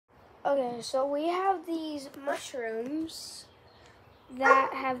Okay, so we have these mushrooms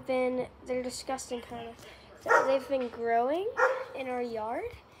that they're disgusting kind of. They've been growing in our yard,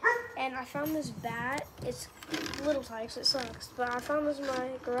 and I found this bat. It's little tiny, so it sucks, but I found this in my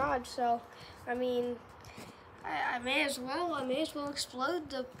garage, so, I mean, I may as well explode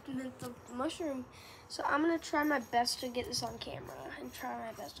the mushroom. So I'm gonna try my best to get this on camera and try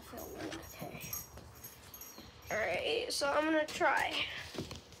my best to film it, okay. All right, so I'm gonna try.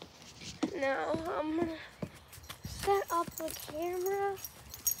 Now, I'm gonna set up the camera.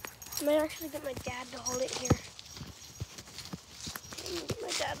 I might actually get my dad to hold it here. I'm gonna get my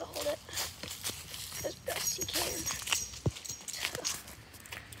dad to hold it as best he can to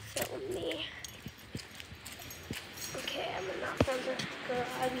film me. Okay, I'm gonna knock on the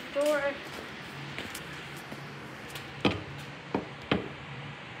garage door.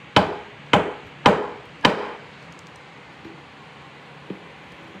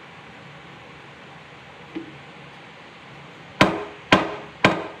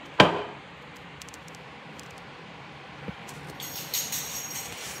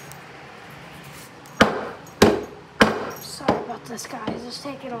 Sorry about this, guys. It's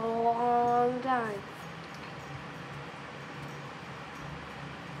taking a long time.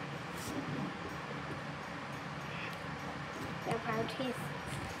 Vampire teeth.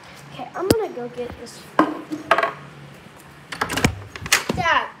 Okay, I'm gonna go get this.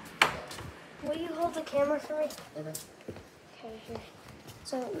 Dad, will you hold the camera for me? Okay. Okay, here.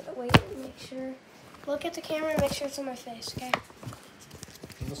 So, wait, make sure. Look at the camera and make sure it's on my face, okay?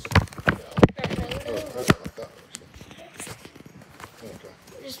 This, No. that's like that. Okay.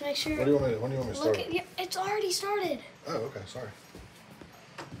 Just make sure. When do you want me to start? Look at, yeah, it's already started. Oh, okay. Sorry.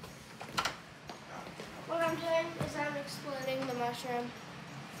 What I'm doing is I'm exploding the mushroom.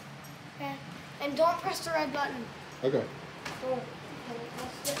 Okay? And don't press the red button. Okay. Don't. Okay,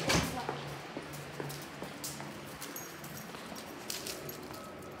 press the red button.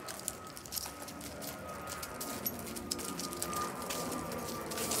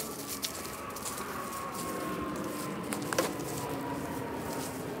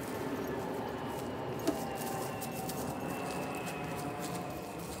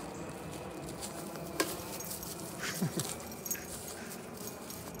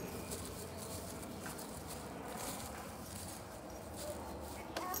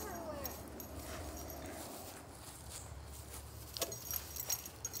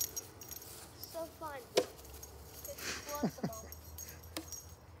 So fun. It's explosible.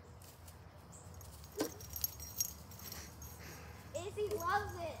 Izzy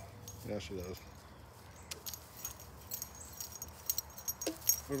loves it. Yeah, she does.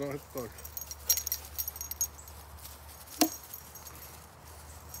 We're gonna hit the dog.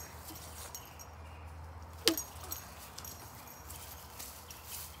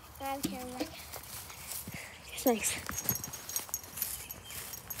 Grab camera. Thanks.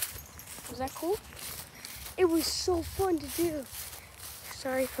 Was that cool? It was so fun to do.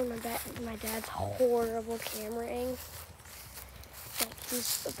 Sorry for my dad's horrible cameraing. Like,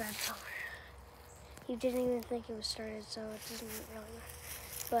 he's a bad filmer. He didn't even think it was started, so it doesn't really matter.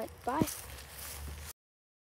 But bye.